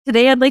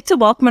Today, I'd like to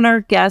welcome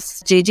our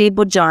guest, JJ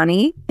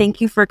Bhojani.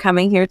 Thank you for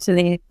coming here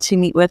today to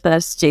meet with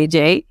us,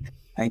 JJ.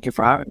 Thank you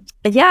for having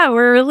me. Yeah,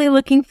 we're really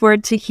looking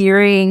forward to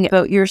hearing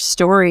about your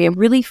story and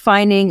really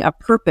finding a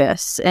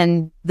purpose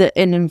and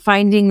in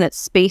finding that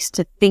space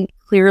to think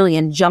clearly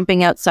and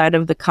jumping outside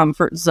of the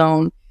comfort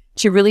zone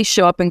to really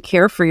show up and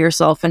care for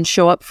yourself and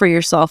show up for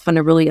yourself in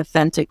a really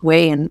authentic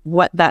way, and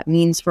what that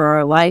means for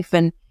our life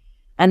and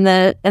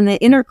the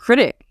inner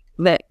critic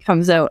that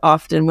comes out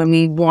often when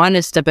we want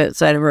to step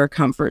outside of our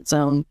comfort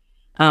zone,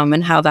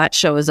 and how that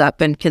shows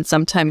up and can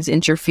sometimes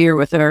interfere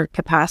with our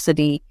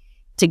capacity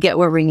to get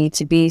where we need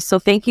to be. So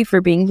thank you for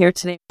being here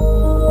today.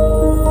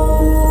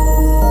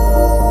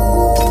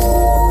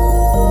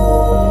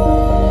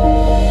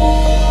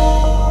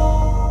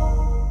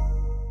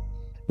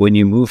 When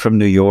you move from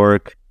New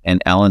York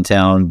and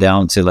Allentown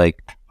down to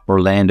like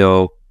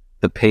Orlando,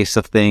 the pace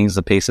of things,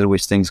 the pace at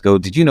which things go,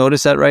 did you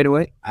notice that right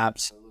away?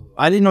 Absolutely.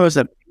 I didn't notice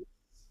that.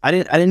 I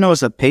didn't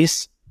notice the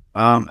pace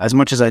as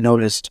much as I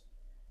noticed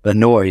the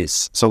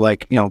noise. So,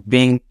 like,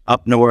 being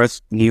up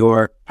north, New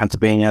York,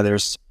 Pennsylvania,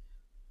 there's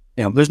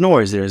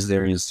noise.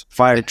 There's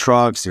fire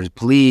trucks, there's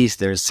police,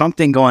 there's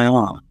something going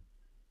on.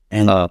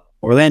 And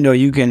Orlando,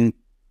 you can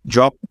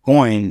drop a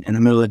coin in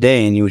the middle of the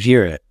day and you would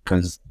hear it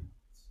because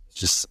it's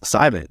just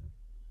silent.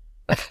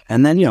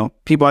 And then,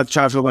 people at the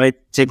traffic light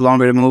take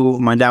longer to move.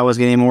 My dad was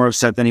getting more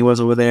upset than he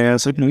was over there.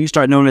 So, you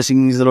start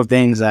noticing these little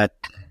things that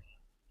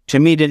to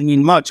me didn't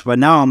mean much. But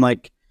now I'm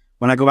like,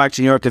 when I go back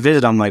to New York to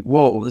visit, I'm like,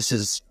 whoa,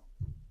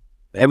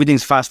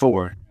 everything's fast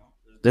forward.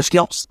 This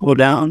don't slow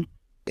down.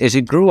 As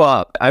you grew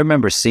up, I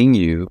remember seeing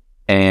you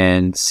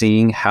and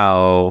seeing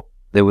how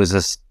there was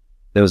this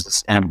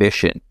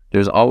ambition.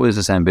 There's always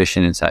this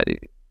ambition inside of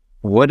you.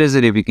 What is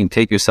it, if you can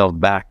take yourself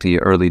back to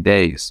your early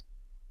days?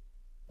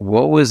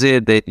 What was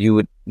it that you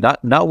would,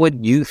 not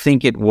what you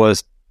think it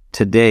was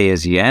today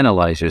as you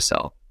analyze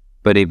yourself,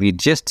 but if you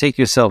just take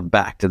yourself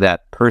back to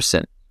that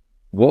person,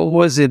 what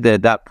was it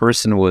that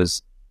person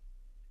was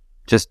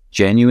just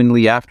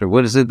genuinely after?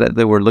 What is it that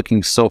they were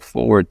looking so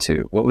forward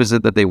to? What was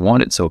it that they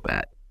wanted so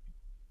bad?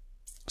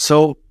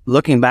 So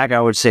looking back,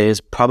 I would say is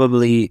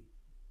probably,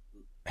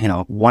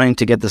 wanting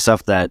to get the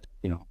stuff that,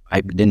 I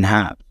didn't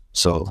have.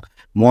 So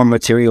more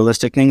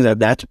materialistic things at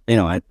the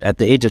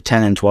age of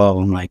 10 and 12,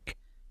 I'm like,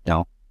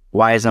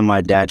 why isn't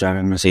my dad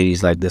driving a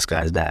Mercedes like this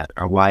guy's dad?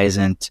 Or why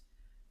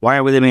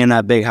are we living in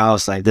that big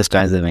house like this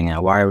guy's living in?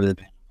 Why are we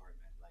living in an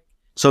apartment?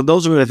 So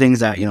those were the things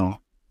that,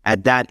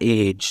 at that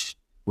age,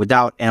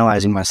 without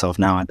analyzing myself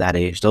now at that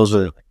age, those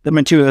were the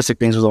materialistic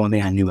things was the only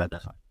thing I knew at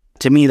that time.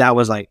 To me, that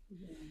was like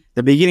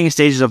the beginning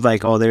stages of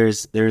like, oh,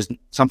 there's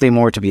something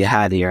more to be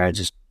had here. I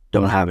just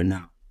don't have it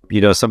now.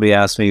 Somebody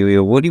asked me,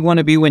 what do you want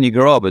to be when you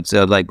grow up? It's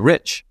like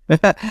rich.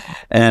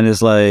 And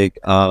it's like,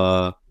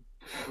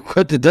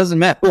 it doesn't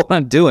matter what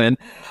I'm doing.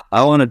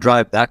 I want to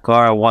drive that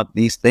car. I want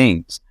these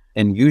things.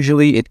 And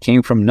usually it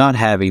came from not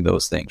having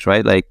those things,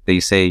 right? Like they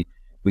say,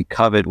 we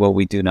covet what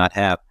we do not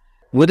have.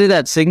 What did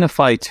that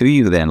signify to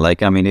you then?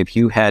 Like, I mean, if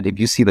you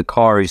see the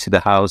car, you see the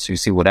house, you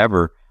see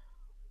whatever,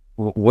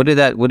 what did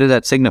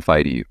that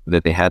signify to you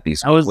that they had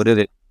these? What did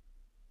it?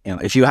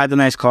 If you had the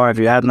nice car, if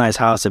you had the nice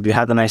house, if you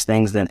had the nice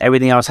things, then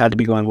everything else had to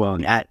be going well.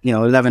 And at,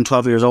 11,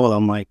 12 years old,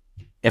 I'm like,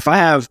 if I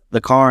have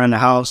the car and the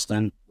house,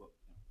 then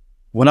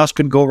what else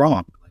could go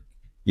wrong?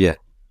 Yeah.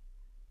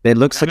 They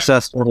look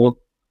successful.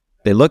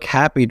 They look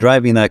happy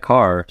driving that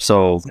car.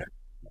 So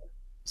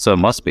it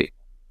must be.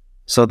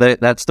 So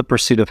that's the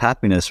pursuit of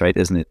happiness, right?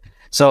 Isn't it?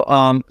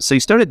 So you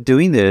started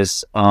doing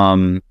this,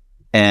 and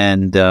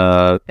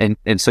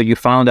so you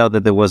found out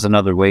that there was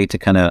another way to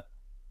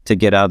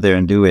get out there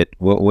and do it.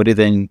 What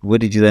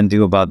did you then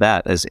do about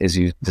that as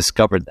you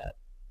discovered that?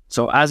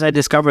 So as I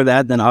discovered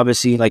that, then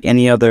obviously like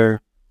any other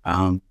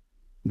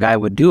guy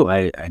would do,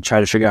 I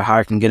try to figure out how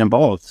I can get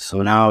involved.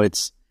 So now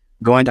it's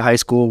going to high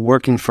school,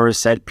 working for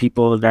said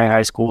people during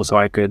high school, so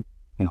I could,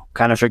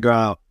 kind of figure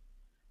out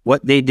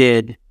what they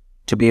did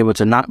to be able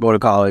to not go to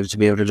college, to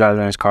be able to drive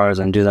the nice cars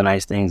and do the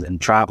nice things and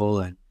travel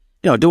and,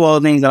 do all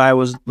the things that I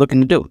was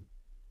looking to do.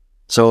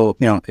 So,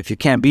 if you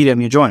can't beat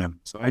them, you join them.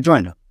 So I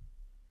joined them.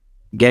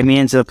 Get me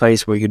into a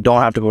place where you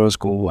don't have to go to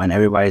school and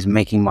everybody's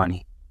making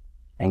money,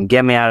 and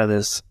get me out of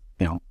this,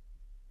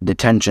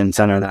 detention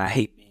center that I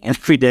hate being in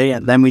every day.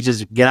 And then we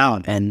just get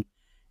out and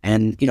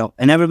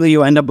inevitably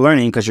you end up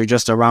learning because you're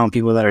just around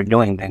people that are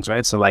doing things,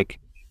 right? So like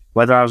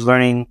whether I was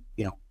learning,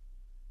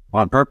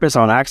 on purpose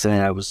or on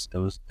accident,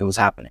 it was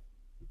happening.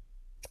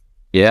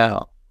 Yeah.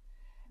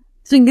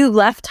 So you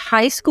left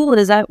high school?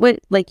 Is that what,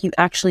 like, you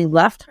actually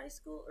left high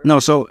school? No,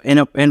 so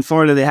in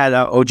Florida, they had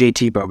an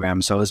OJT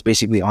program. So it's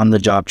basically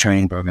on-the-job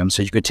training program.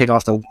 So you could take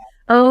off the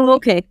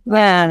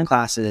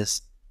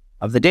classes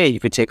of the day. You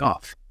could take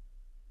off.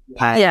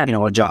 Had,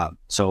 a job.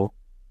 So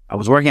I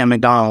was working at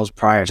McDonald's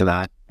prior to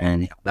that,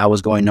 and that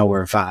was going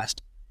nowhere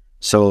fast.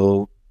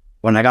 So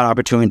when I got an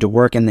opportunity to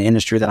work in the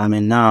industry that I'm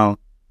in now,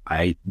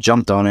 I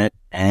jumped on it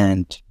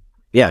and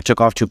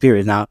took off 2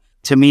 periods. Now,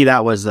 to me,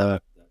 that was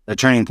the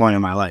turning point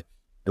in my life.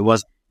 It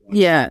was.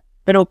 Yeah,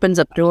 it opens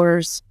up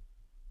doors.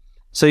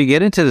 So you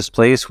get into this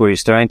place where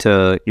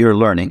you're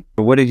learning.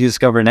 What did you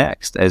discover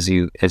next as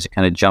you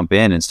kind of jump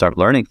in and start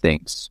learning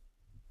things?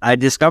 I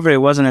discovered it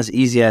wasn't as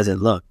easy as it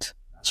looked.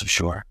 That's for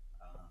sure.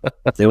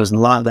 There was a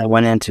lot that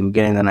went into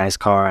getting the nice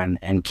car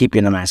and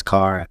keeping a nice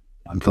car.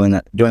 I'm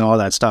doing all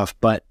that stuff.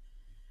 But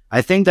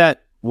I think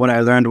that what I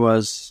learned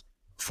was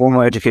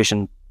formal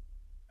education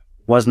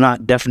was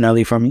not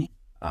definitely for me.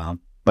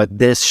 But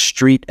this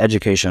street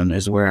education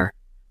is where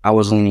I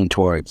was leaning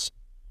towards.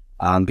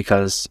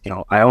 Because,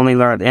 I only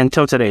learned,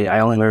 until today, I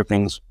only learn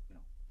things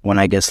when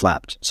I get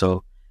slapped.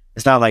 So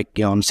it's not like,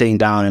 I'm sitting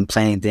down and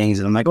planning things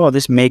and I'm like, oh,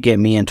 this may get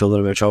me into a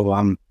little bit of trouble.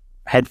 I'm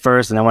head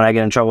first. And then when I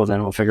get in trouble,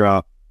 then we'll figure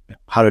out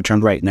how to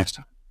turn right next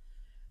time.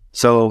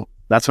 So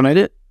that's what I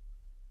did.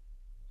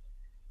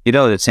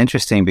 It's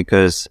interesting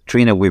because,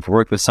 Trina, we've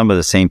worked with some of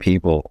the same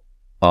people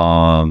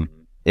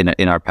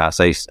in our past.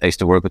 I used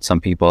to work with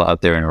some people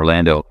out there in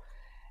Orlando.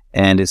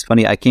 And it's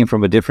funny, I came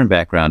from a different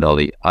background,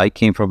 Ali. I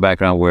came from a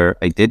background where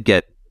I did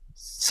get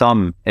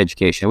some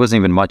education. It wasn't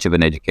even much of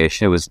an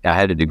education. I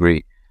had a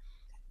degree.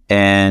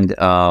 And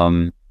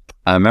I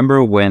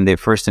remember when they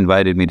first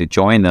invited me to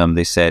join them,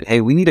 they said,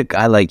 hey, we need a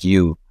guy like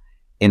you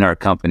in our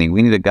company.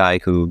 We need a guy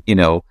who,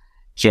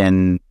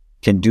 can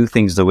do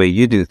things the way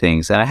you do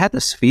things. And I had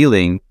this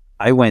feeling,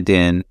 I went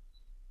in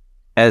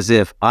as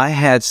if I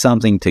had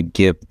something to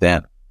give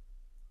them.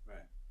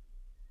 Right.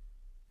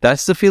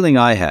 That's the feeling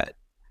I had.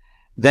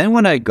 Then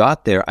when I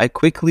got there, I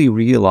quickly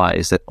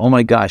realized that, oh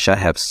my gosh, I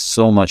have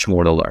so much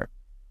more to learn.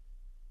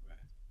 Right.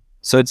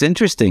 So it's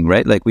interesting,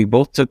 right? Like we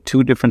both took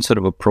two different sort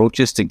of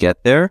approaches to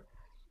get there.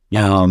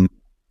 I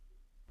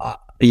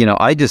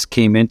just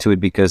came into it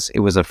because it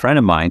was a friend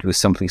of mine who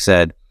simply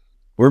said,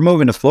 we're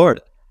moving to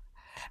Florida.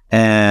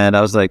 And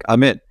I was like,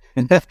 I'm in.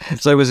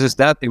 So it was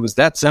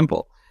that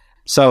simple.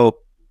 So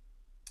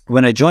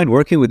when I joined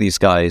working with these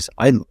guys,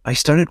 I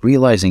started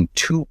realizing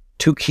two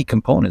key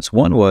components.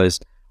 One was,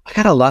 I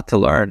got a lot to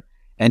learn.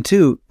 And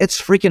two, it's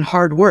freaking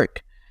hard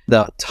work.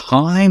 The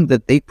time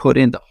that they put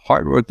in, the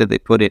hard work that they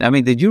put in. I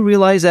mean, did you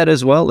realize that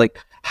as well? Like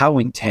how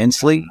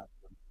intensely?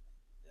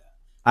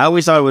 I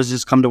always thought it was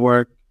just come to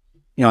work,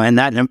 and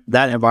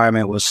that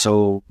environment was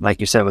so, like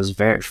you said, was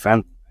very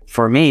friendly.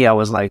 For me, I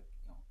was like,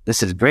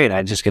 this is great.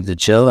 I just get to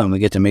chill and we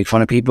get to make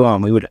fun of people.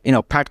 And we would,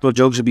 practical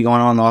jokes would be going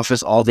on in the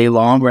office all day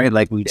long, right?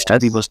 Like we'd tell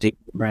people stay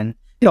and,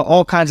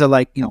 all kinds of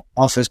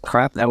office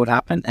crap that would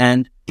happen.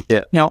 And,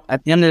 at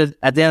the end of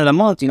the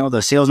month,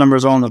 the sales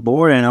numbers are on the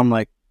board and I'm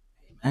like,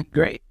 man,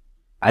 great.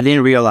 I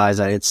didn't realize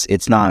that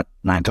it's not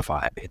 9 to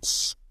 5.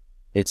 It's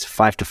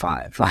 5 to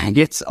 5. Like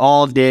it's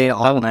all day,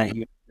 all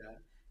night.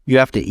 You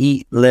have to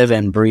eat, live,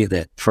 and breathe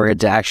it for it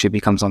to actually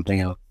become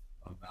something of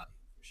value.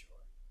 For sure.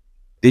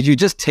 Did you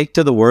just take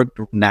to the work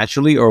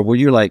naturally, or were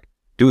you like,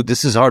 dude,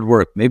 this is hard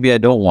work. Maybe I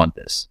don't want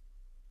this?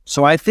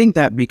 So I think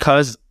that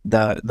because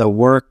the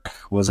work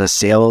was a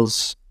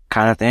sales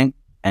kind of thing,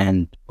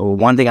 and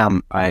one thing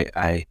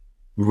I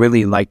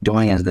really like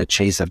doing is the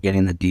chase of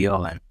getting the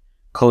deal and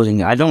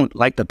closing. I don't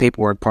like the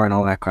paperwork part and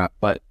all that crap,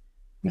 but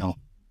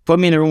put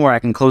me in a room where I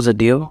can close a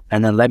deal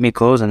and then let me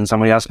close and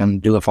somebody else can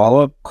do a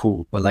follow-up.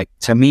 Cool. But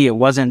to me, it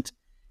wasn't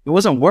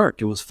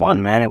work. It was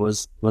fun, man. It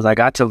was I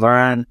got to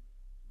learn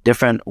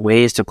different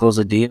ways to close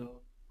a deal.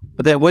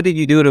 But then what did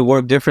you do to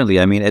work differently?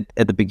 I mean,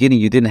 at the beginning,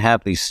 you didn't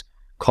have these,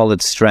 call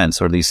it strengths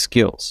or these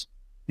skills.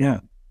 Yeah.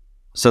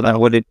 So then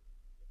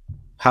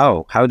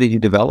how did you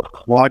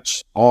develop?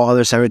 Watch all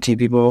other 17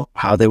 people,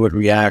 how they would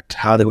react,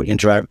 how they would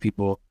interact with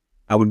people.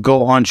 I would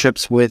go on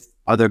trips with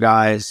other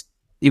guys.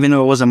 Even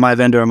though it wasn't my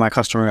vendor or my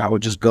customer, I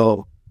would just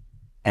go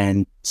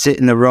and sit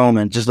in the room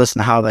and just listen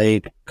to how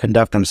they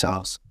conduct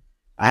themselves.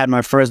 I had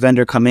my first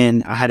vendor come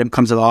in. I had him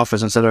come to the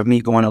office instead of me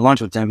going to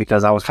lunch with him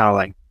because I was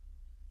kind of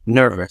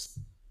nervous.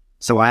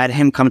 So I had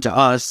him come to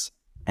us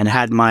and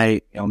had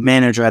my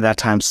manager at that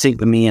time sit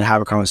with me and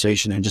have a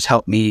conversation and just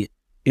help me,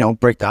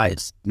 break the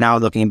ice. Now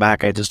looking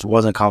back, I just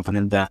wasn't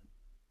confident then.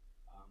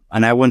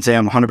 And I wouldn't say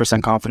I'm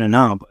 100% confident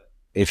now, but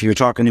if you're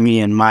talking to me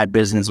in my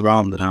business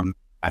realm, then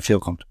I feel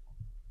comfortable.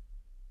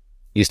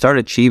 You start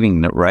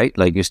achieving it, right?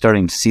 Like you're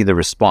starting to see the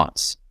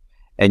response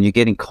and you're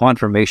getting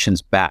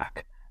confirmations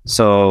back.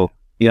 So,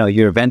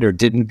 your vendor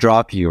didn't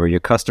drop you or your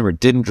customer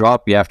didn't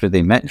drop you after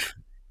they met you.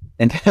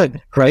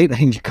 And right.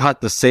 And you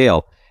got the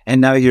sale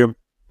and now you're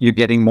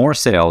getting more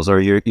sales or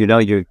you're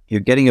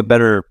getting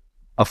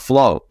a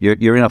flow.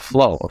 You're in a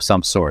flow of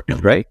some sort,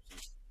 right?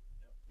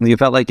 You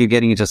felt like you're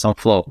getting into some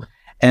flow.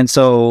 And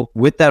so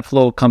with that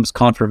flow comes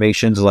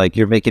confirmations like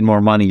you're making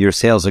more money, your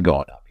sales are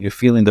going up. You're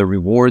feeling the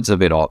rewards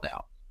of it all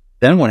now.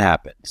 Then what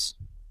happens?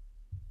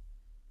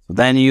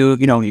 Then you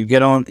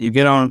get on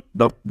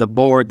the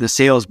board, the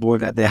sales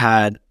board that they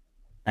had,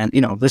 and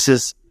this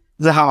is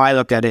how I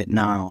look at it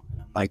now.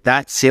 Like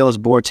that sales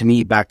board to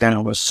me back then,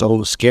 it was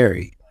so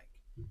scary.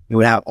 You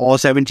would have all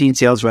 17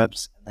 sales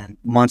reps, and then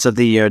months of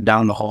the year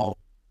down the whole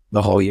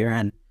year,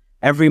 and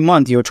every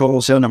month your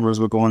total sale numbers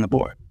would go on the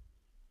board.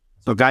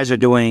 So guys are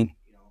doing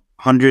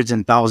hundreds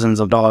and thousands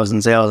of dollars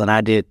in sales, and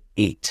I did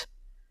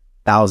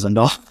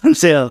 $8,000 in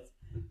sales.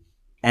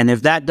 And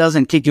if that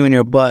doesn't kick you in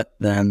your butt,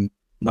 then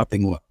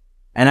nothing will.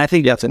 And I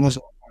think that's almost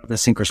the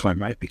sink or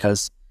swim, right?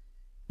 Because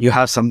you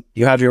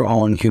have your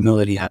own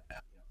humility. Your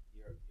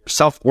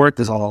self-worth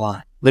is on the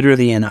line,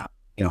 literally in a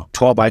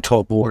 12 by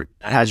 12 board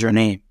that has your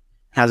name,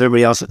 has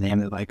everybody else's name.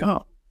 They're like,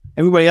 oh,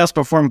 everybody else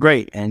performed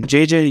great, and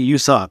JJ, you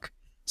suck.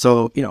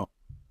 So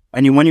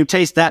and when you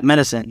taste that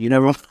medicine, you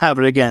never want to have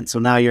it again. So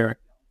now you're,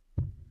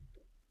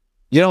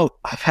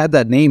 I've had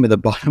that name at the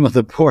bottom of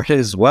the board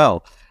as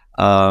well.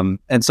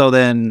 And so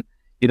then,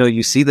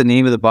 you see the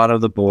name at the bottom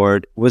of the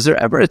board. Was there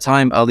ever a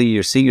time, Ali,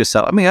 you're seeing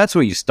yourself? I mean, that's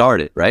where you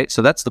started, right?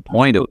 So that's the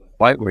point of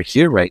why we're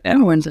here right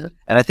now. And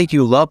I think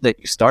you love that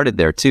you started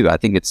there too. I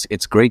think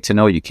it's great to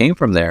know you came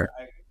from there.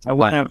 I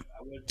want to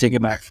take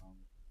it back.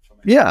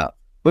 Yeah.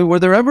 But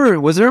was there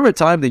ever a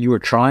time that you were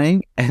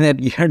trying and then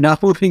you're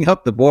not moving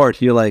up the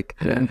board? You're like,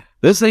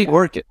 this ain't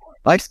working.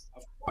 Like,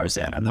 of course,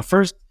 yeah. And the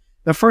first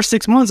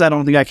 6 months, I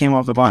don't think I came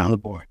off the bottom of the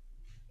board.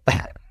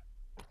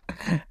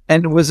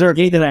 And was there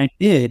the day that I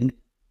did,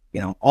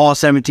 all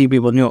 17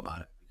 people knew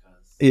about it.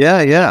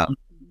 Yeah.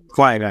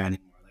 Quiet guy anymore.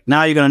 Like,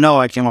 now you're gonna know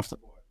I came off the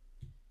board.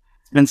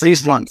 It's been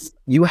 6 months.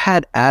 You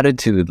had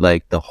attitude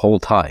like the whole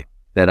time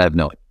that I've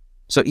known.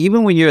 So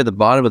even when you're at the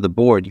bottom of the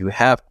board, you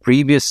have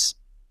previous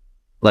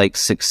like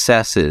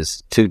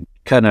successes to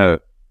kind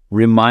of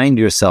remind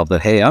yourself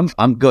that, hey,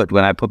 I'm good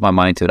when I put my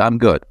mind to it. I'm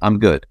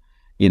good.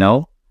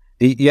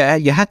 Yeah,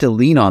 you had to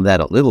lean on that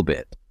a little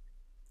bit.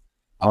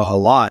 A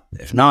lot.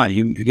 If not,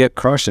 you get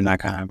crushed in that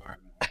kind of environment.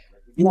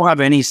 You don't have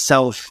any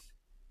self,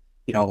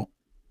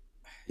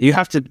 you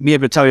have to be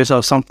able to tell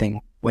yourself something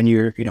when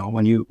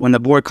when the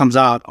board comes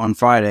out on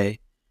Friday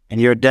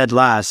and you're dead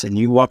last and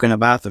you walk in the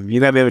bathroom. You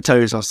gotta be able to tell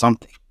yourself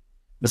something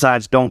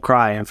besides don't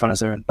cry in front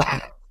of everyone.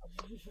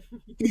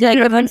 Yeah,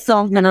 give them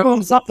something and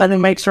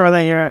then make sure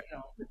that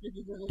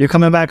you're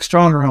coming back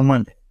stronger on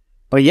Monday.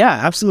 But yeah,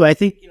 absolutely. I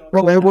think.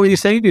 What were you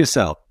saying to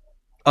yourself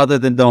other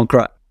than don't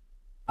cry?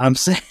 I'm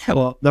saying,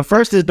 well, the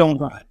first is don't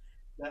cry.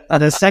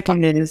 The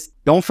second is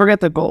don't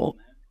forget the goal.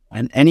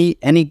 And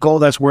any goal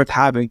that's worth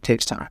having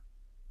takes time.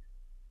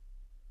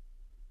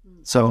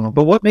 So,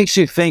 but what makes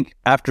you think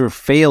after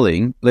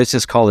failing, let's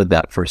just call it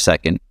that for a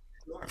second,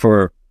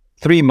 for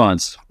 3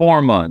 months,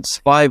 4 months,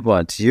 5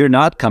 months, you're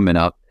not coming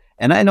up.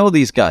 And I know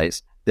these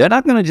guys, they're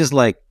not going to just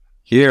like,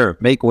 here,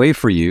 make way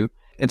for you.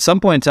 At some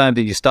point in time,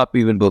 did you stop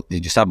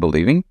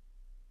believing?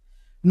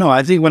 No,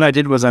 I think what I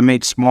did was I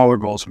made smaller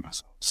goals for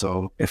myself.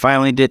 So if I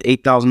only did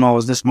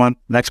 $8,000 this month,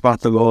 next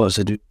month the goal is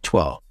to do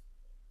 12.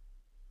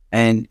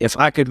 And if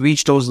I could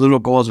reach those little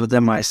goals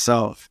within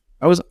myself,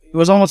 it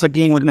was almost a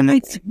game within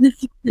it.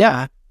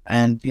 Yeah.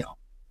 And,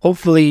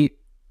 hopefully,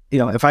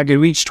 if I could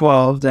reach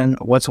 12, then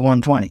what's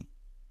 120?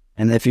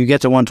 And if you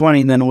get to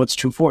 120, then what's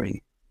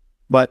 240?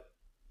 But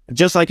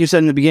just like you said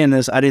in the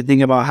beginning, I didn't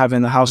think about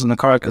having the house and the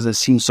car because it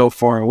seemed so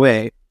far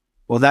away.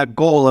 Well, that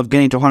goal of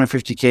getting to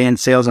 150K in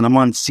sales in a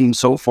month seems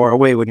so far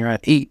away when you're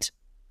at 8.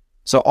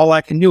 So all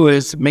I can do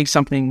is make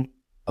something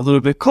a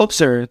little bit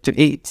closer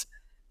to 8,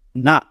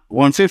 not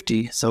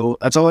 150. So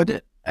that's all I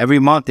did. Every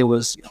month it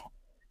was,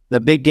 the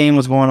big game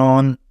was going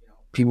on.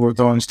 People were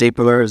throwing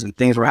staplers and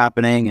things were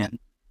happening. And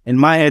in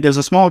my head, there's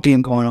a small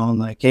game going on.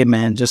 Like, hey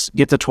man, just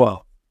get to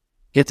 12,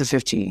 get to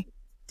 15.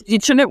 You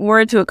turn it more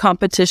into a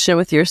competition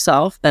with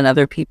yourself than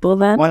other people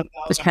then? And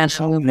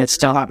it's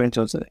still happening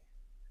till today.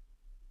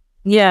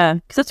 Yeah,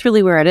 because that's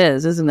really where it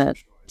is, isn't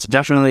it? It's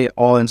definitely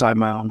all inside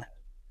my own head.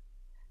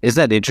 Is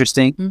that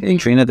interesting,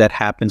 Trina? That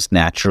happens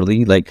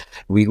naturally. Like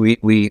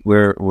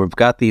we've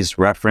got these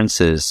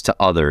references to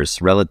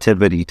others,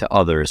 relativity to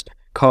others,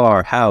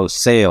 car, house,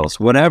 sales,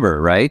 whatever,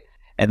 right?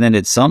 And then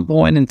at some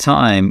point in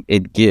time,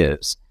 it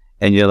gives,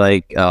 and you're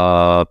like,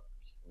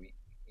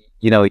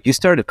 you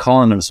started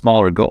calling them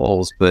smaller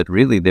goals, but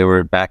really they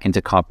were back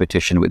into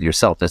competition with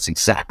yourself. That's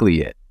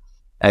exactly it.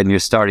 And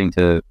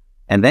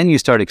and then you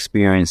start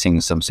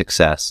experiencing some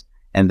success,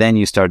 and then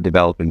you start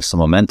developing some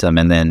momentum,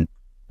 and then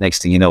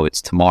next thing you know,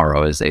 it's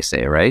tomorrow, as they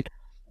say, right?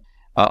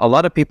 A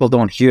lot of people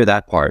don't hear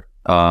that part,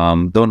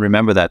 don't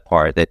remember that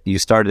part, that you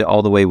started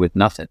all the way with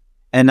nothing.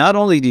 And not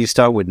only do you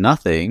start with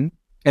nothing,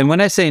 and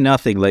when I say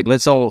nothing, like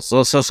let's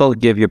also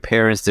give your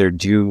parents their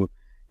due,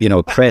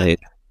 credit.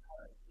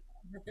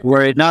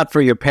 Were it not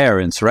for your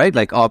parents, right?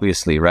 Like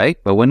obviously, right?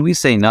 But when we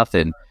say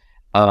nothing,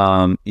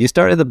 you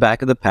start at the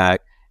back of the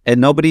pack, and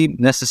nobody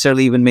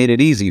necessarily even made it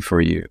easy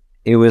for you.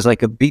 It was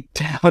like a beat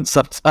down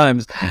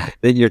sometimes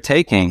that you're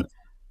taking.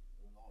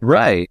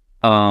 Right.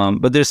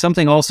 But there's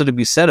something also to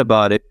be said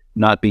about it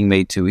not being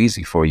made too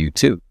easy for you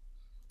too.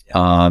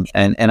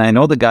 And I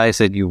know the guys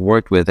that you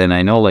worked with, and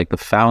I know like the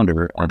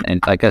founder,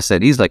 and like I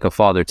said, he's like a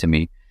father to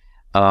me.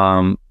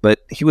 But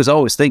he was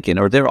always thinking,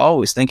 or they're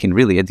always thinking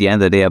really at the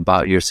end of the day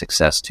about your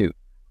success too.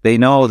 They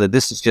know that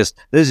this is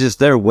just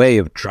their way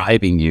of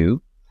driving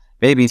you.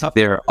 Maybe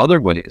there are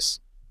other ways.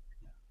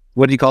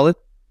 What do you call it?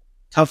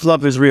 Tough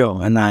love is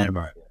real in that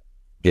environment.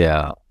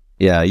 Yeah.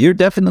 You're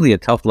definitely a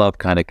tough love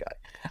kind of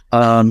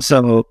guy.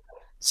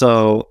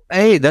 So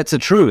hey, that's the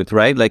truth,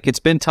 right? Like it's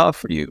been tough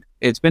for you.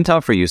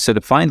 So to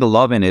find the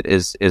love in it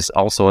is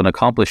also an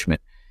accomplishment.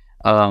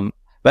 But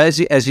as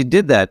you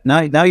did that,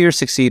 now you're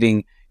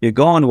succeeding. you're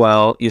going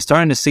well, you're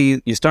starting to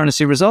see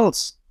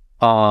results.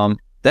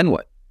 Then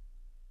what?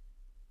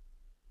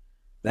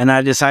 Then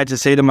I decided to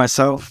say to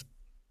myself,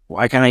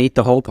 why can't I eat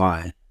the whole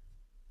pie?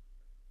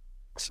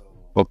 So,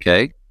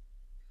 Okay.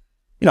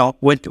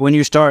 when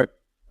you start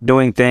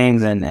doing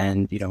things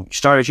and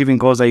start achieving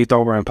goals that you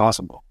thought were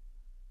impossible,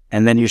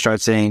 and then you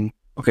start saying,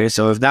 okay,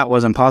 so if that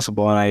was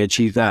impossible and I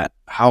achieved that,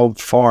 how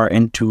far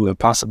into a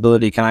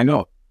possibility can I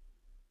go?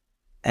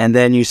 And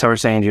then you start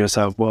saying to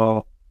yourself,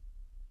 well,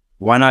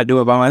 why not do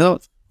it by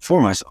myself,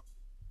 for myself?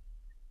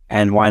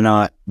 And why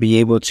not be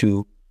able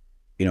to,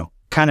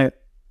 kind of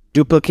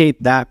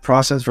duplicate that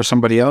process for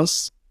somebody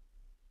else,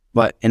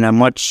 but in a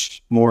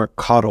much more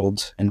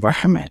coddled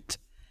environment?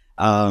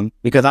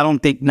 Because I don't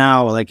think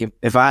now, like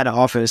if I had an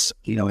office,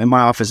 in my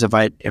office,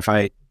 if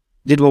I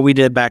did what we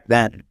did back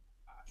then,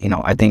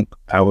 I think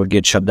I would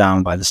get shut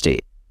down by the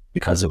state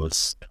because it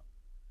was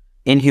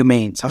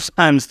inhumane.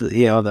 Sometimes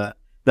the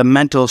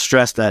mental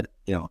stress that,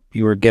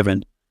 you were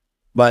given.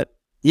 But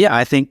yeah,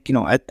 I think,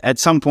 at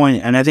some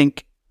point, and I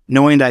think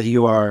knowing that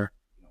you are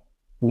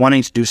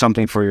wanting to do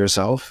something for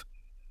yourself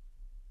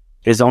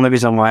is the only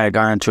reason why I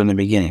got into it in the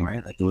beginning,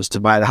 right? Like it was to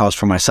buy the house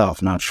for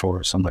myself, not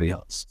for somebody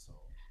else.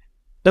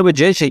 No, but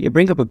JJ, you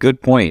bring up a good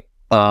point.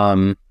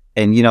 And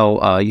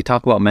you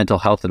talk about mental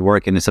health at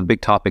work, and it's a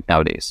big topic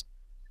nowadays.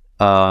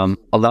 A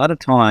lot of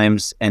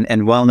times, and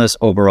wellness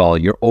overall,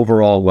 your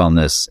overall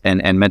wellness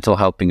and mental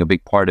health being a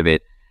big part of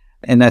it.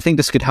 And I think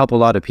this could help a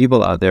lot of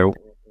people out there.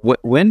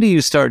 When do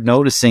you start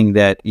noticing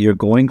that you're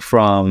going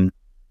from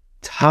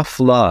tough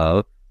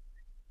love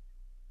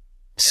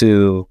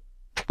to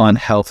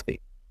unhealthy?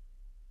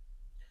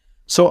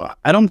 So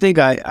I don't think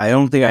I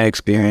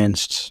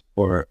experienced,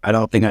 or I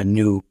don't think I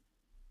knew,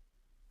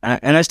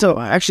 and I still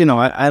actually no,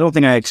 I don't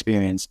think I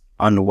experienced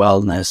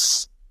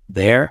unwellness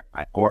there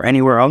or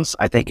anywhere else.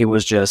 I think it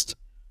was just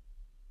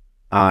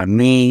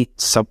me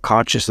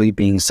subconsciously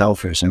being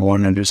selfish and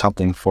wanting to do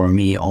something for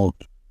me only.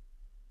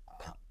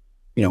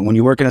 When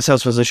you work in a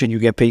sales position, you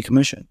get paid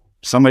commission.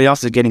 Somebody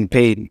else is getting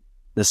paid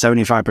the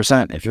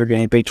 75% if you're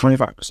getting paid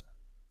 25%.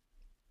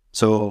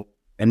 So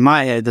in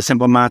my head, the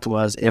simple math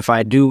was, if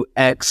I do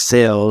X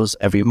sales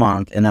every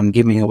month and I'm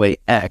giving away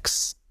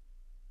X,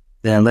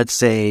 then let's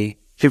say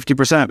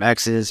 50% of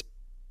X is,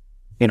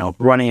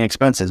 running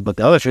expenses, but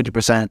the other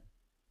 50%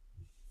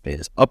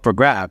 is up for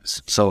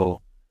grabs.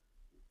 So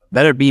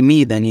better be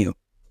me than you.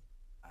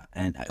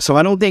 And so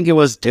I don't think it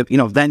was, that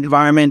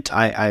environment,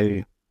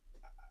 I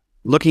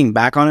looking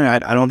back on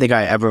it, I don't think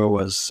I ever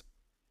was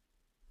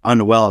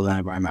unwell in that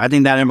environment.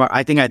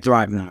 I think I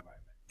thrived in that environment.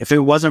 If it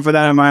wasn't for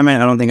that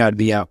environment, I don't think I'd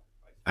be out.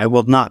 I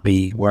will not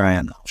be where I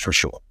am now, for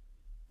sure.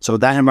 So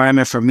that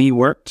environment for me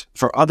worked.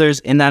 For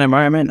others in that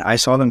environment, I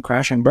saw them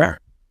crash and burn.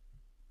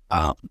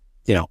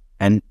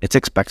 And it's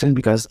expected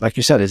because, like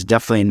you said, it's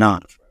definitely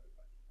not.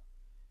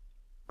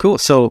 Cool.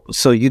 So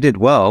you did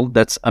well.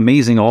 That's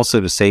amazing also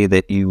to say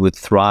that you would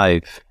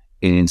thrive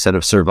instead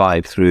of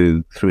survive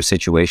through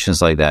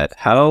situations like that.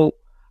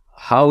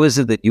 How is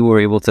it that you were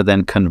able to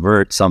then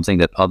convert something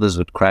that others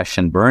would crash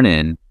and burn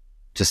in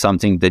to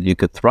something that you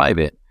could thrive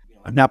in?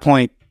 At that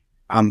point,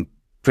 I'm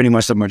pretty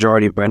much the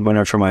majority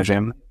breadwinner for my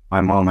family,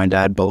 my mom and my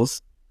dad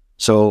both.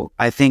 So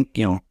I think,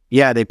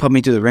 they put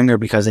me through the ringer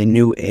because they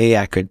knew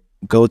I could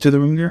go through the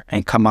ringer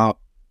and come out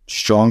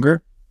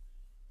stronger.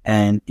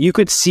 And you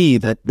could see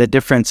the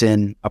difference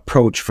in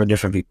approach for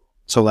different people.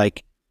 So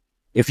like,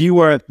 if you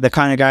were the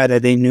kind of guy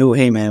that they knew,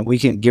 hey man, we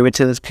can give it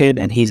to this kid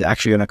and he's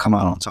actually going to come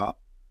out on top,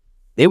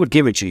 they would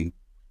give it to you.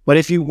 But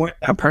if you weren't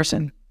that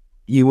person,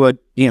 you would,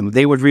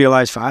 they would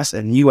realize fast,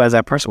 and you as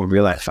that person would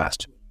realize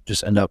fast.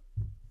 Just end up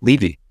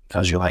leaving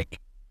because you're like,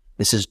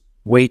 this is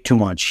way too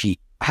much heat.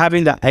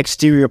 Having that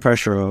exterior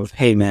pressure of,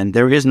 hey man,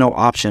 there is no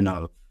option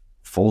of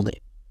folding,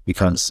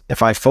 because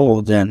if I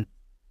fold, then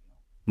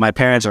my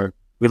parents are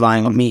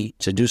relying on me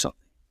to do something.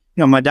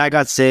 My dad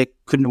got sick,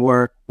 couldn't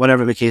work,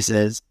 whatever the case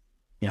is,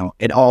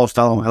 it all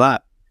fell on my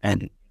lap,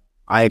 and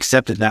I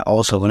accepted that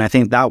also. And I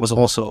think that was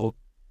also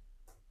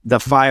the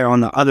fire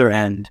on the other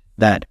end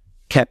that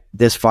kept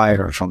this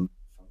fire from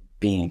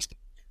being extinguished.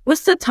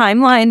 What's the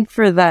timeline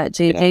for that,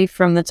 JJ,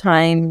 from the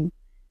time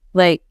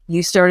like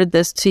you started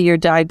this to your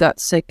dad got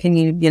sick and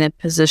you in a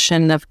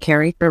position of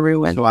caring for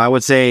everyone? So I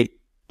would say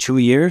 2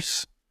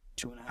 years,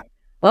 2.5.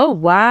 Oh,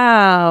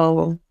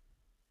 wow.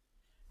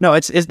 No,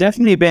 it's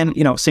definitely been,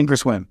 sink or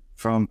swim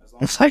from,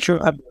 it's like, sure.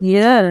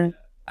 Yeah.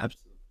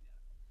 Absolutely.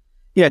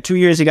 Yeah, 2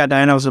 years he got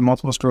diagnosed with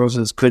multiple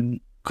sclerosis,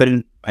 couldn't,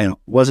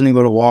 wasn't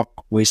able to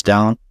walk, waist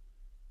down.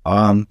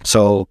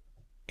 So,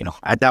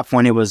 at that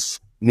point it was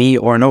me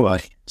or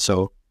nobody.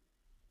 So,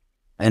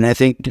 and I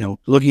think,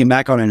 looking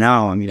back on it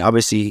now, I mean,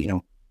 obviously,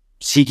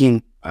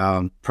 seeking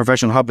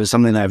professional help is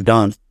something that I've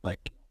done,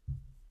 like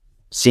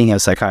seeing a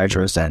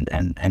psychiatrist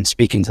and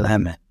speaking to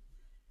them, and,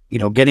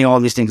 getting all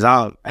these things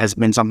out has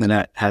been something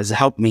that has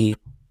helped me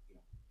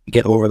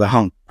get over the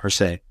hump per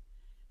se.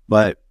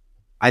 But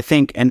I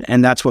think,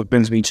 and that's what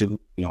brings me to,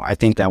 I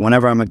think that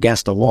whenever I'm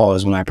against the wall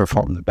is when I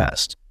perform the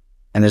best.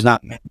 And there's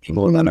not many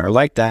people that are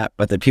like that,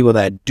 but the people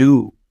that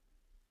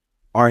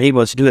are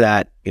able to do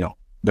that,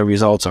 the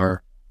results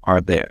are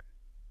there.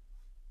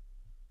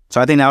 So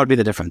I think that would be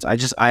the difference.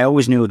 I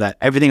always knew that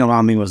everything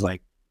around me was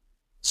like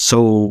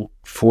so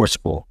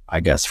forceful, I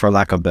guess, for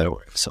lack of a better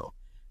word. So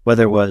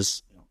whether it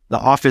was the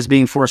office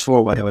being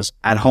forceful, whether it was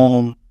at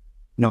home,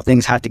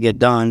 things had to get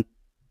done.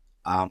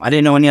 I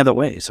didn't know any other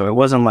way. So it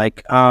wasn't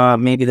like,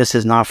 maybe this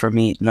is not for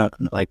me. No,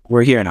 like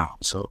we're here now.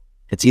 So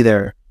it's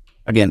either,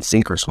 again,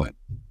 sink or swim.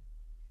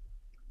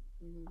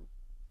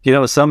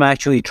 Some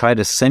actually try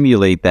to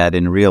simulate that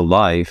in real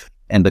life.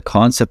 And the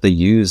concept they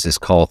use is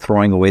called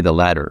throwing away the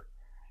ladder.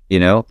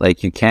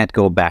 Like you can't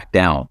go back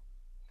down.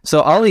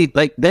 So Ali,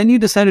 then you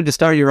decided to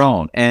start your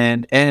own,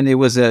 and it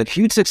was a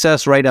huge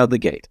success right out the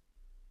gate.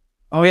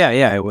 Oh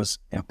yeah, it was.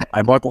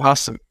 I bought the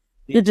house.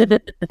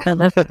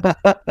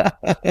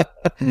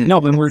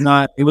 No, but we're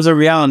not. It was a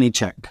reality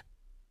check.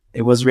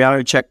 It was a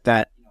reality check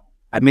that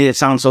I made it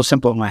sound so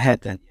simple in my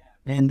head that,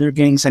 and they're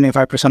getting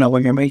 75% of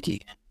what you're making.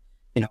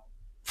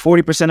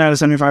 40% out of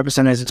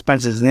 75% is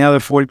expenses, and the other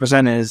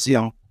 40% is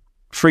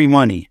free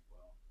money.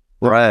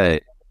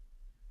 Right.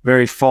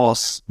 Very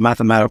false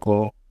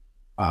mathematical.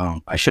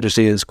 I should have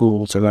stayed in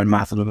school to learn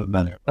math a little bit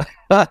better.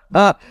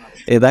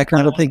 Hey, that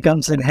kind of thing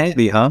comes in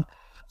handy, huh?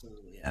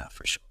 Yeah,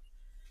 for sure.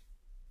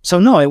 So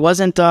no, it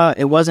wasn't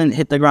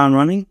hit the ground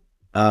running.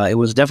 It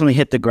was definitely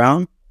hit the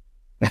ground,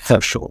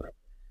 for sure.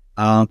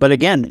 But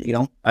again,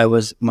 I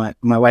was my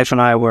wife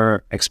and I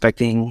were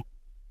expecting,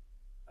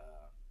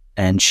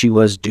 and she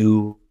was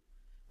due.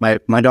 My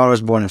daughter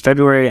was born in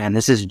February, and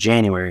this is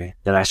January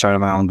that I started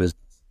my own business.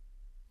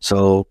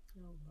 So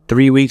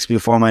 3 weeks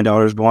before my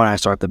daughter was born, I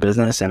start the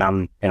business, and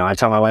I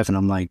tell my wife, and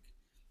I'm like,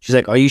 she's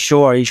like, "Are you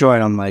sure? Are you sure?"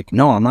 And I'm like,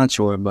 "No, I'm not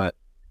sure, but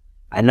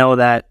I know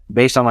that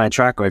based on my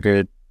track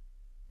record,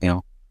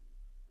 if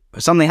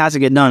something has to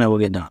get done, it will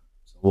get done.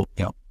 So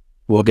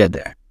we'll get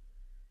there."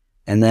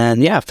 And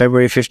then,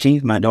 February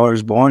 15th, my daughter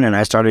was born, and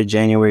I started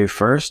January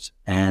 1st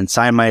and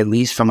signed my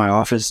lease from my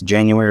office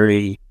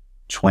January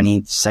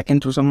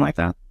 22nd or something like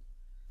that.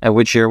 And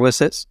which year was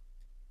this?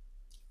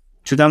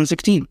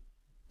 2016.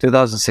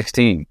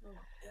 2016.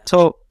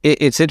 So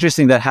it's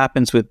interesting that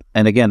happens with,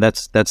 and again,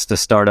 that's the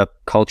startup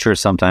culture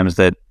sometimes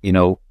that,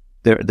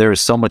 there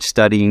is so much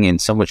studying and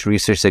so much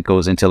research that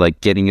goes into like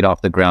getting it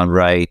off the ground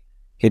right,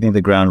 hitting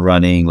the ground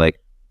running,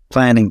 like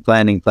planning.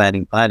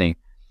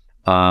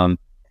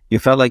 You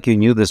felt like you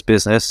knew this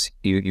business,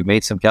 you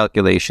made some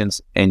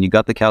calculations, and you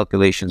got the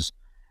calculations,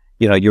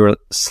 you were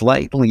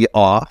slightly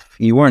off.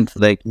 You weren't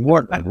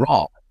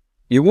wrong.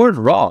 You weren't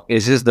wrong.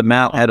 It's just the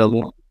math had a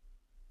little,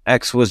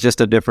 X was just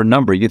a different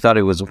number. You thought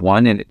it was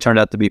 1 and it turned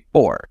out to be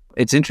 4.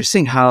 It's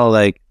interesting how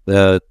like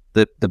the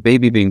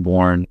baby being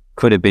born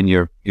could have been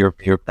your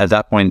at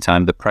that point in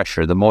time, the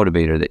pressure, the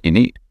motivator that you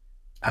need.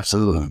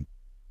 Absolutely.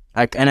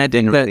 I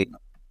think that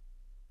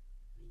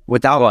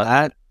without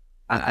that,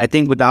 I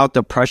think without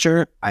the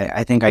pressure,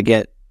 I think I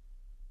get,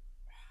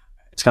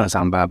 it's going to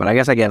sound bad, but I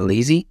guess I get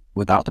lazy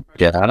without the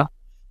pressure. Yeah.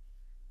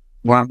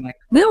 Where I'm like,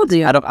 Will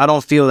do. I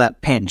don't feel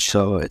that pinch,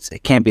 so it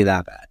can't be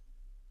that bad.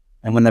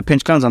 And when the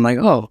pinch comes, I'm like,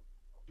 oh,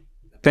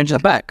 pinch is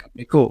back.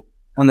 Okay, cool.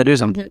 I'm going to do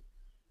something.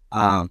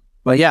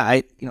 But yeah,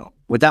 I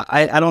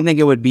don't think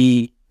it would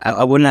be,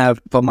 I wouldn't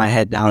have put my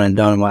head down and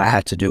done what I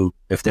had to do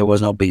if there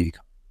was no baby.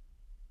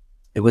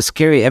 It was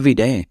scary every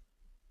day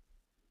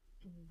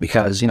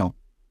because,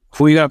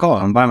 who are you going to call?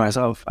 I'm by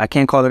myself. I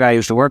can't call the guy I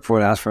used to work for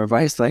to ask for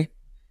advice. Like,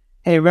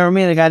 hey, remember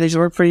me, the guy that used to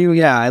work for you?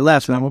 Yeah, I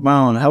left and I'm on my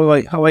own. How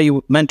about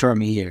you mentor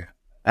me here?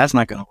 That's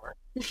not going to work.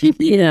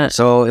 Yeah.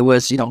 So it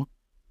was,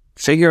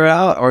 figure it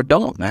out or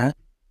don't, man.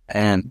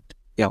 And,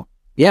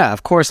 yeah,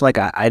 of course, like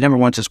I never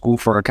went to school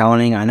for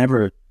accounting. I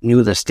never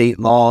knew the state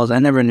laws. I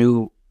never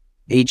knew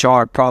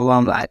HR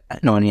problems. I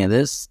didn't know any of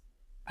this.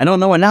 I don't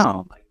know it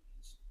now.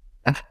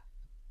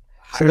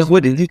 So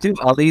what did you do,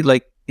 Ali?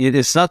 Like,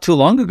 it's not too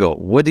long ago.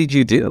 What did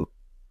you do?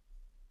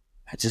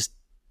 I just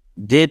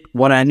did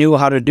what I knew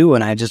how to do,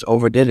 and I just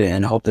overdid it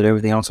and hoped that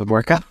everything else would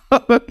work out.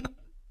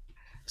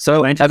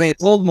 So, I mean,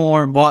 sold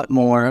more, bought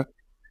more,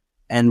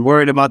 and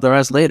worried about the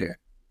rest later.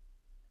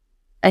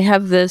 I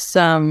have this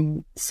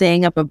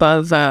saying up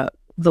above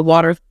the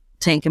water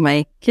tank in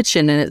my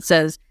kitchen, and it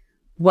says,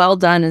 "Well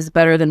done is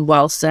better than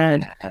well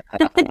said."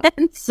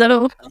 And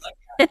so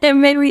it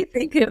made me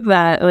think of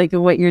that, like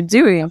of what you're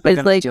doing. But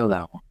it's like, steal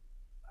that one.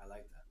 I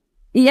like that.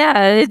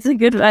 yeah, it's a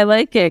good. I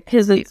like it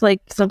because it's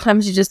like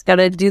sometimes you just got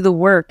to do the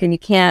work, and you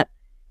can't.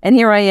 And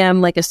here I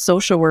am, like a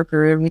social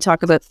worker, and we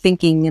talk about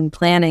thinking and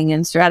planning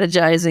and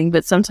strategizing,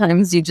 but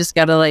sometimes you just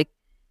got to like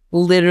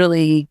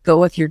literally go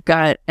with your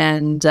gut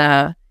and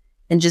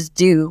just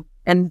do,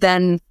 and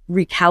then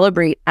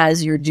recalibrate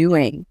as you're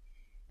doing.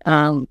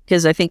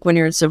 Because I think when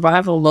you're in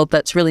survival mode,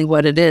 that's really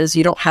what it is.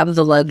 You don't have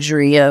the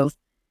luxury of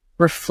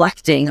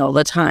reflecting all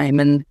the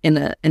time and in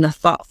a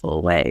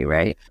thoughtful way,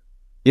 right?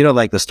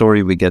 Like the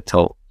story we get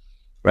told,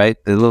 right?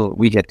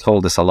 We get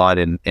told this a lot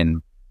in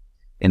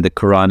the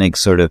Quranic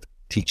sort of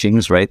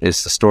teachings, right?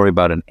 It's the story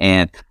about an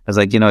ant. It's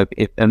like,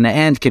 if an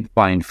ant can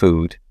find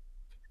food,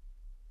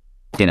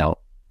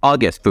 I'll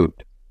get food.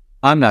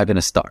 I'm not going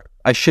to starve.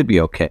 I should be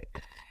okay.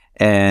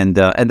 and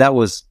that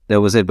was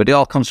it. But it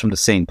all comes from the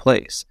same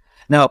place.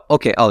 Now,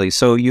 okay, Ali,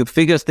 so you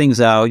figure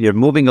things out. You're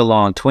moving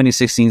along.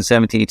 2016,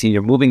 17, 18.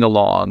 You're moving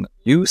along.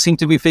 You seem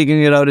to be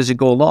figuring it out as you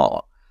go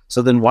along.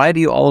 So then, why do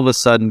you all of a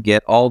sudden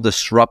get all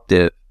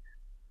disruptive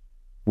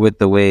with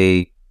the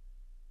way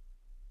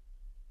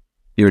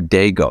your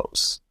day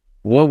goes?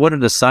 What are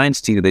the signs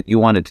to you that you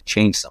wanted to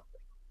change something?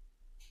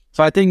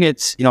 So I think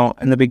it's,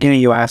 in the beginning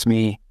you asked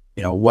me,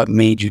 what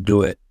made you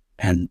do it?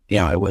 And,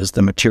 it was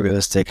the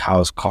materialistic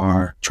house,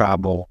 car,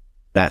 travel,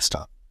 that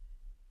stuff.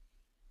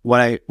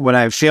 What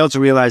I failed to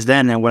realize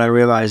then and what I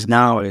realize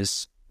now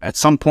is at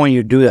some point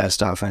you do that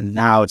stuff and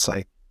now it's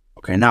like,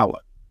 okay, now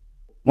what?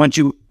 Once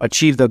you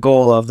achieve the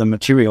goal of the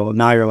material,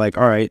 now you're like,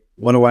 all right,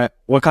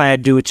 what can I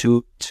do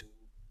to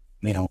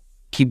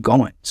keep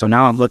going? So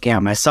now I'm looking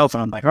at myself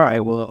and I'm like, all right,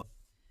 well,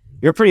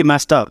 you're pretty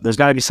messed up. There's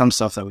got to be some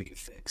stuff that we can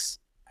fix.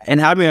 And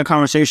having a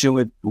conversation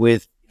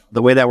with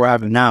the way that we're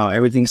having now,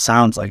 everything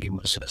sounds like it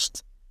was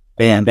just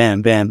bam,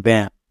 bam, bam,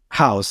 bam,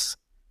 house.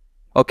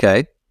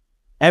 Okay.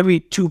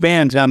 Every 2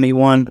 bands got me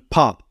 1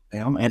 pop,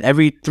 and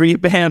every 3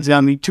 bands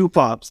got me 2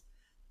 pops,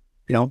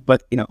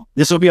 but,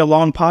 this will be a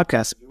long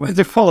podcast.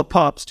 They're full of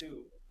pops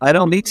too. I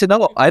don't need to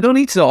know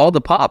all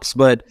the pops,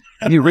 but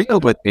be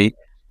real with me.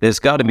 There's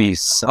got to be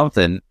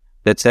something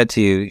that said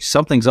to you,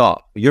 something's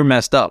off. You're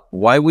messed up.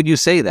 Why would you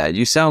say that?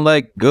 You sound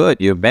like good.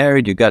 You're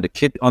married. You got a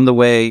kid on the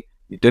way.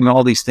 You're doing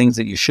all these things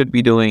that you should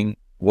be doing.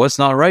 What's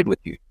not right with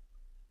you?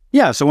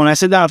 Yeah. So when I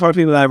sit down and talk to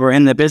people that were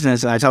in the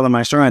business and I tell them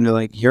my story and they're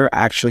like, you're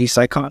actually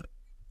psychotic.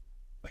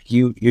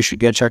 You should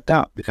get checked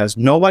out because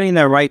nobody in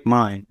their right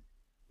mind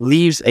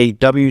leaves a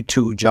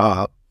W-2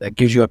 job that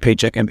gives you a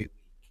paycheck every week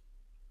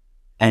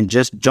and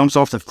just jumps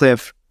off the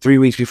cliff 3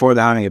 weeks before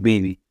they're having a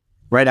baby,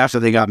 right after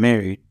they got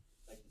married.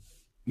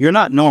 You're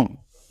not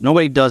normal.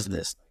 Nobody does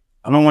this.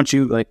 I don't want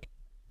you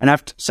and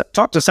I've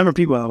talked to several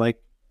people that are like,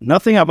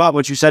 nothing about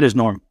what you said is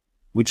normal.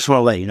 We just want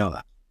to let you know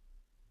that.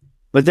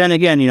 But then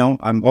again,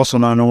 I'm also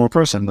not a normal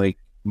person. Like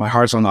my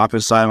heart's on the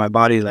opposite side of my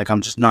body. Like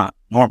I'm just not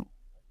normal.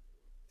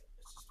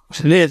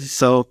 It is.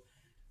 So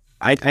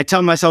I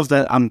tell myself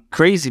that I'm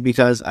crazy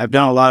because I've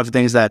done a lot of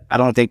things that I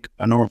don't think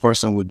a normal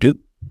person would do.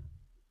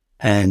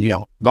 And,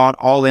 gone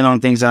all in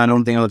on things that I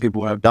don't think other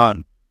people would have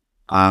done.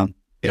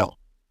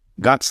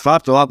 Got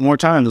slapped a lot more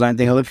times than I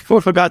think other people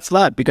got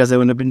slapped because they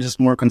would have been just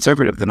more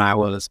conservative than I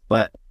was.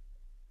 But,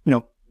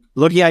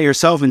 looking at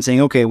yourself and saying,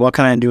 okay, what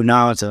can I do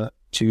now to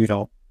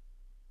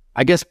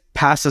I guess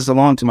pass this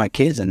along to my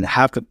kids and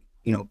have to,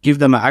 give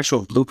them an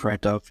actual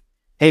blueprint of,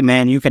 hey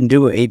man, you can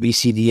do A, B,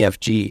 C, D, F,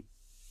 G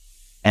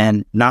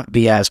and not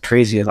be as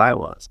crazy as I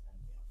was.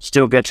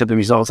 Still get to the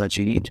results that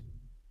you need.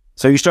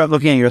 So you start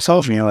looking at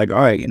yourself and you're like, all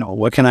right,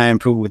 what can I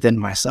improve within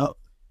myself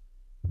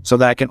so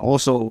that I can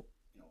also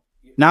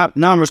now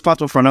I'm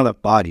responsible for another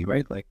body,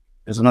 right? Like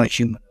there's another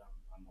human.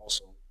 I'm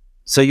also.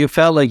 So you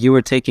felt like you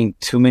were taking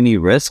too many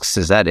risks?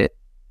 Is that it?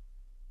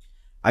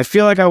 I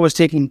feel like I was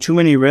taking too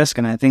many risks.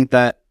 And I think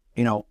that,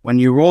 when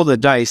you roll the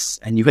dice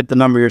and you hit the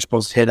number you're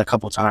supposed to hit a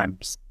couple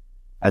times,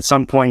 at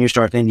some point you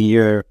start thinking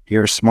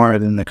you're smarter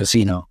than the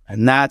casino.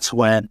 And that's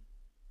when,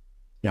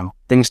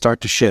 things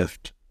start to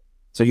shift.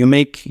 So you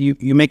make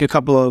a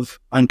couple of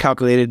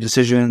uncalculated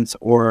decisions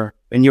or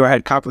in your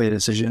head calculated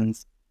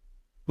decisions,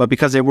 but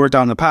because they worked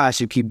out in the past,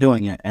 you keep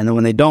doing it. And then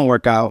when they don't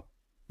work out,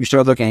 you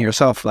start looking at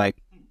yourself like,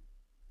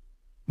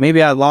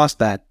 maybe I lost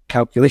that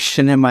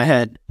calculation in my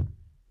head.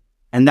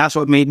 And that's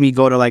what made me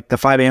go to like the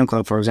 5 a.m.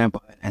 club, for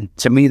example. And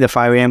to me, the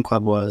 5 a.m.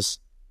 club was,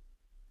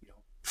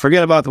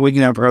 forget about the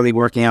waking up early,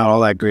 working out,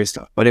 all that great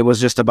stuff. But it was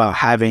just about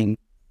having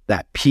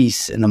that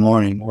peace in the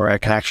morning where I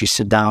could actually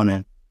sit down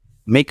and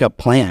make a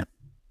plan.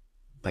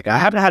 Like I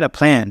haven't had a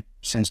plan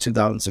since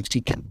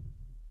 2016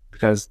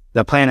 because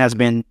the plan has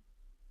been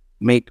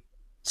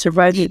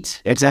survive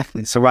it.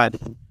 Exactly. Survive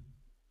it.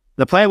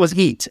 The plan was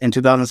eat in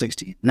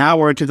 2016. Now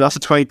we're in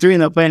 2023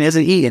 and the plan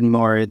isn't eat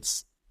anymore.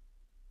 It's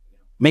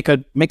make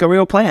a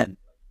real plan.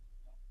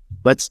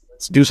 Let's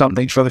do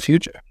something for the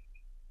future.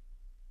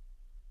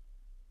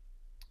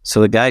 So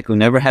the guy who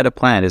never had a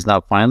plan is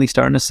now finally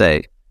starting to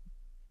say,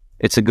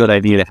 it's a good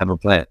idea to have a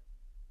plan.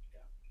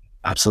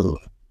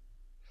 Absolutely.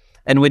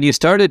 And when you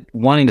started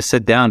wanting to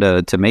sit down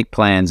to make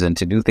plans and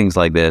to do things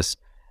like this,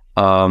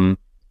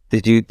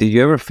 did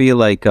you ever feel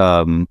like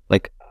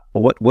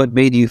what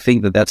made you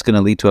think that that's going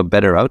to lead to a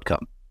better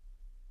outcome?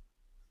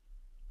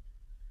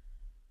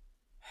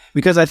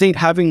 Because I think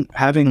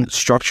having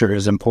structure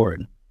is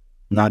important,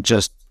 not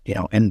just,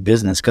 in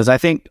business. Because I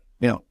think,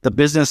 the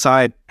business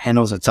side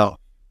handles itself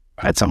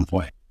at some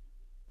point.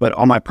 But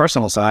on my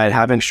personal side,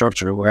 having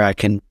structure where I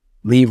can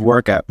leave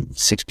work at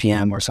 6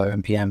 p.m. or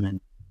 7 p.m. and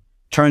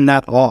turn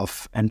that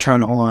off and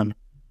turn on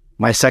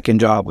my second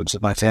job, which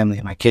is my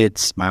family, my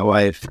kids, my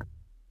wife,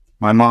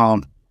 my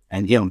mom,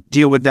 and,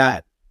 deal with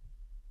that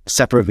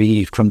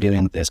separately from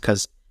dealing with this.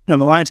 Because, the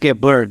lines get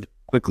blurred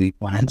quickly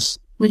when it's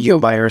you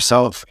by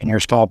yourself in your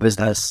small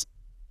business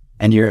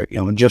and you're,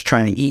 just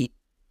trying to eat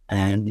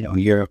and,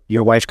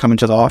 your wife coming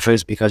to the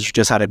office because you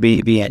just had a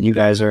baby and you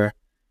guys are,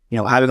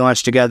 having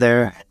lunch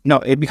together.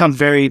 It becomes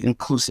very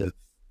inclusive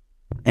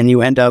and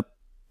you end up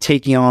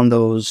taking on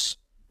those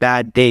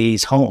bad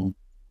days home.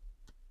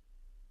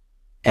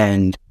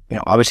 And,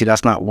 obviously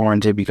that's not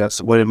warranted,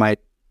 because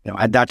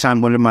at that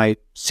time, what did my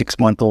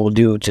 6-month-old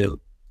do to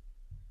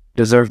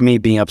deserve me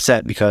being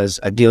upset because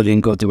a deal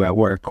didn't go through at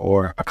work,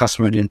 or a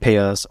customer didn't pay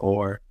us,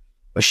 or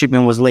a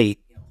shipment was late?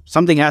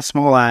 Something as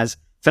small as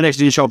FedEx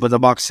didn't show up with the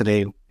box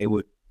today,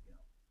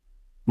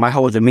 my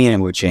whole demeanor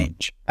would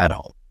change at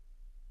home.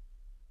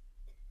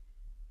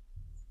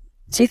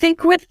 Do you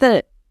think with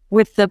the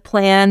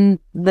plan,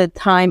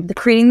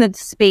 creating the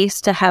space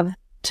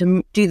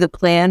to do the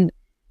plan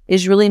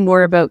is really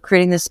more about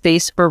creating the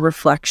space for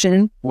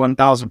reflection?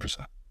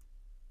 1000%.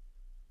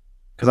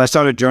 Because I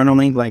started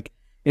journaling. Like,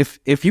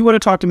 if you would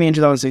have talked to me in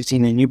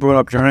 2016 and you brought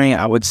up journaling,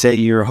 I would say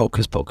you're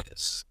hocus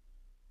pocus.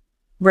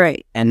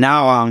 Right. And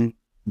now I'm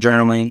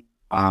journaling,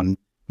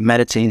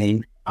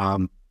 meditating,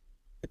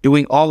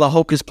 doing all the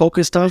hocus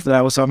pocus stuff that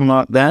I was talking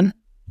about then.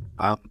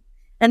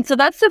 And so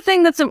that's the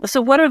thing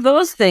so what are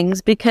those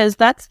things? Because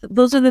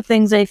those are the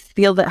things I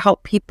feel that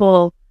help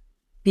people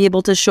be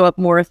able to show up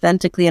more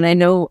authentically. And I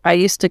know I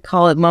used to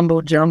call it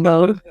mumbo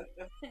jumbo.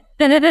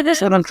 And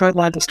I'm trying to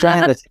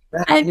understand it.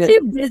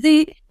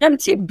 I'm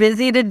too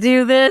busy to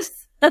do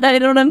this. I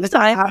don't have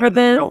time for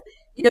this.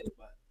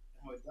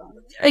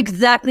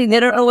 Exactly.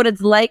 They don't know what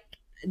it's like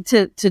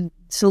to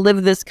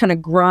live this kind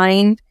of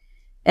grind.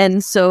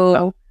 And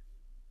so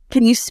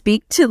can you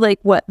speak to like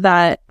what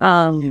that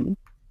kind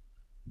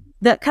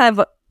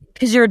of,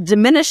 because you're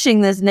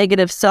diminishing this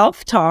negative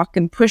self-talk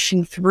and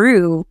pushing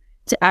through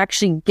to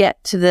actually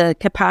get to the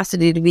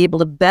capacity to be able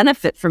to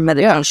benefit from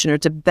meditation or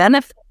to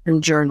benefit from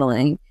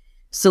journaling.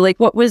 So like,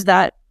 what was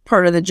that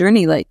part of the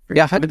journey like for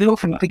you? How did they go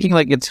from thinking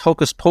like it's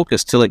hocus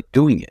pocus to like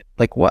doing it?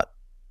 Like what?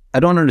 I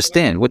don't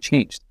understand. What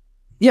changed?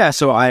 Yeah,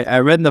 so I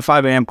read the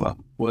 5 a.m.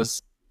 Club,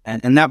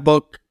 and that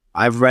book,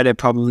 I've read it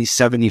probably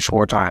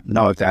 74 times,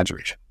 no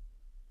exaggeration.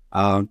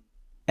 And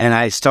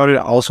I started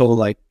also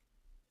like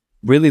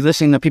really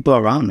listening to people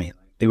around me.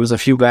 There was a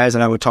few guys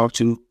that I would talk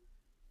to.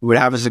 We would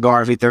have a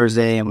cigar every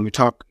Thursday, and we would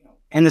talk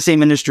in the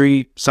same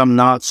industry, some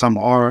not, some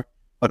are,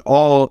 but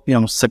all,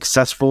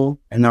 successful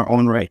in their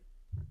own right.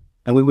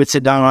 And we would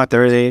sit down on a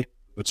Thursday,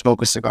 we'd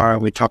smoke a cigar,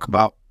 and we'd talk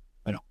about,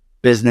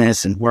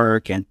 business and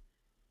work. And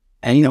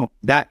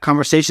that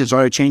conversation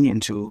started changing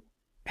to,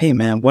 hey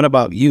man, what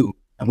about you?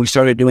 And we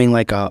started doing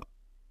like a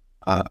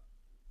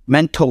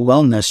mental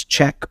wellness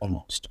check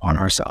almost on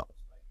ourselves.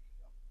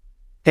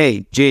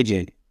 Hey,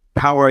 JJ,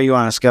 how are you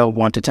on a scale of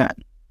 1 to 10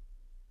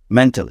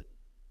 mentally?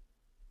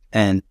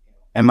 And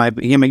in the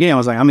beginning, I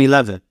was like, I'm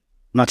 11. I'm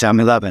not saying I'm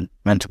 11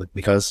 mentally,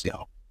 because,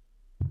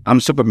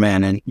 I'm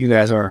Superman and you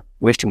guys are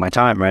wasting my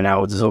time right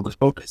now with this hocus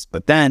pocus.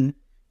 But then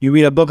you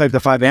read a book like the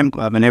 5 a.m.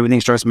 Club and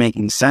everything starts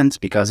making sense,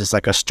 because it's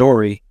like a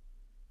story.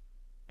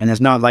 And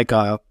it's not like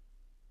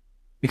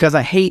because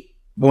I hate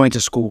going to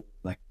school.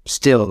 Like,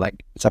 still,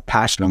 like, it's a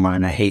passion of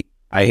mine. I hate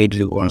to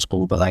do going to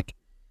school, but like,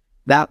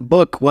 that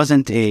book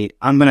wasn't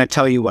I'm going to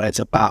tell you what it's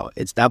about.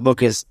 I'm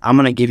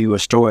going to give you a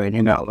story and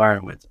you're going to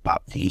learn what it's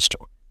about in each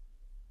story.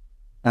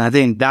 And I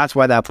think that's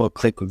why that book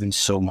clicked with me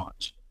so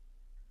much.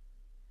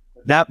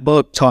 That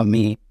book taught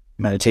me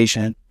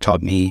meditation,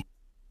 taught me,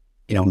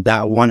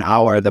 that 1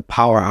 hour, the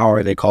power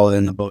hour, they call it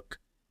in the book.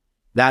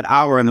 That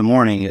hour in the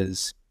morning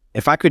is,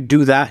 if I could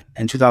do that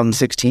in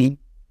 2016,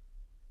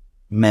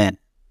 man.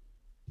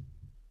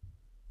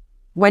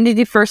 When did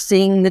you first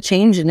seeing the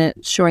change in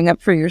it showing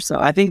up for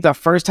yourself? I think the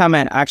first time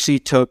I actually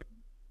took,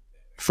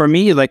 for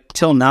me, like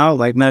till now,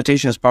 like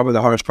meditation is probably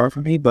the hardest part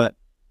for me, but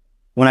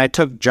when I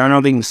took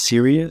journaling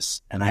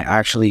serious and I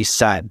actually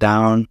sat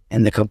down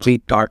in the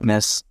complete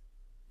darkness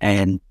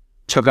and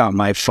took out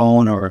my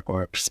phone or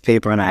a piece of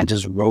paper and I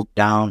just wrote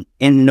down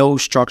in no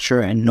structure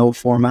and no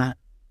format,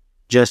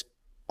 just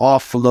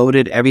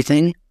offloaded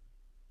everything.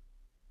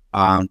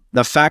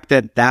 The fact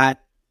that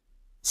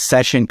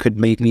session could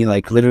make me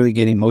like literally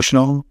get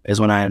emotional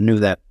is when I knew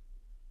that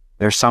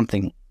there's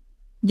something.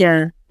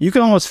 Yeah. You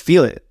can almost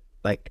feel it.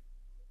 Like,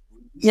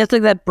 yeah, it's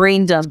like that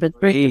brain dump. It's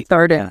very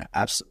cathartic. Yeah,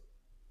 absolutely.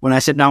 When I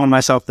sit down with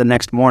myself the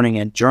next morning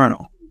and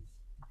journal,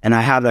 and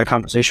I have that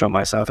conversation with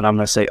myself, and I'm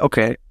going to say,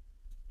 okay,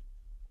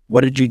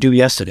 what did you do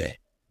yesterday?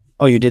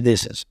 Oh, you did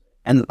this.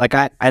 And like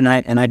I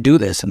do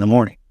this in the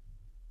morning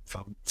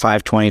from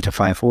 5:20 to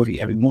 5:40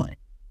 every morning.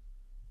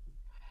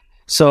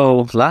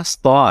 So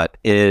last thought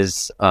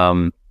is,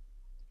 a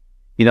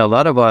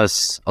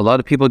lot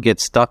of people get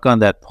stuck on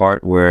that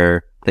part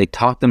where they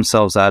talk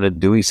themselves out of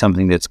doing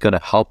something that's going to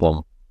help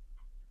them,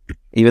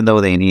 even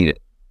though they need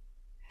it.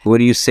 What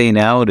do you say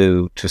now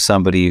to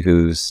somebody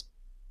who's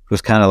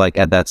kind of like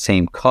at that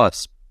same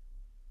cusp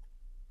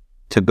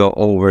to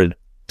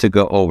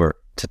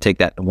take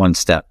that one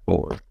step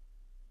forward?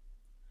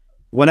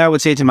 What I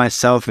would say to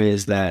myself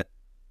is that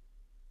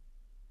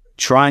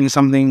trying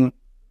something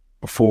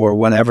for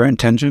whatever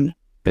intention,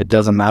 it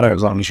doesn't matter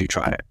as long as you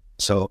try it.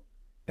 So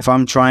if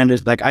I'm trying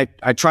to, like,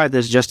 I tried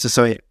this just to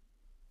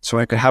so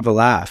I could have a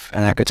laugh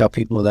and I could tell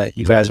people that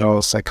you guys are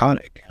all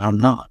psychotic, and I'm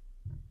not.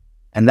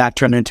 And that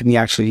turned into me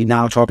actually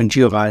now talking to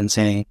you about it and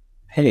saying,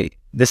 hey,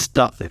 this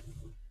stuff.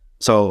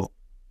 So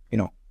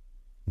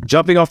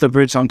jumping off the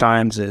bridge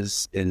sometimes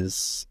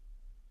is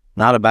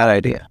not a bad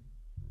idea.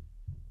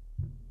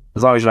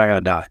 As long as you're not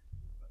gonna die.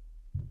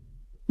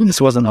 This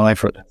wasn't a life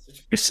for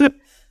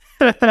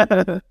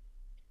that.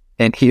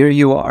 And here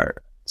you are.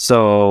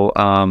 So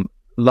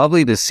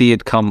lovely to see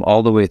it come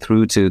all the way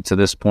through to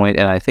this point.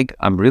 And I think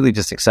I'm really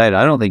just excited.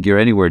 I don't think you're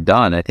anywhere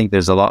done. I think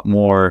there's a lot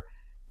more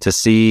to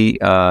see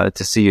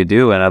you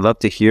do. And I'd love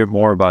to hear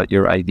more about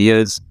your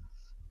ideas,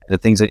 the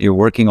things that you're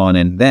working on,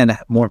 and then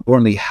more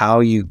importantly,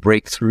 how you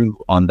break through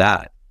on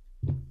that.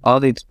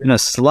 Ali, it's been a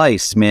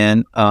slice,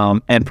 man.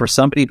 And for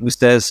somebody who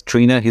says,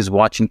 Trina, he's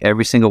watching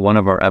every single one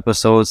of our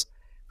episodes,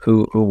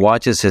 who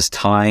watches his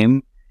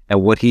time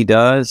and what he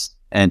does,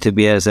 and to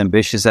be as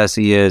ambitious as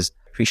he is,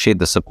 appreciate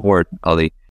the support, Ali.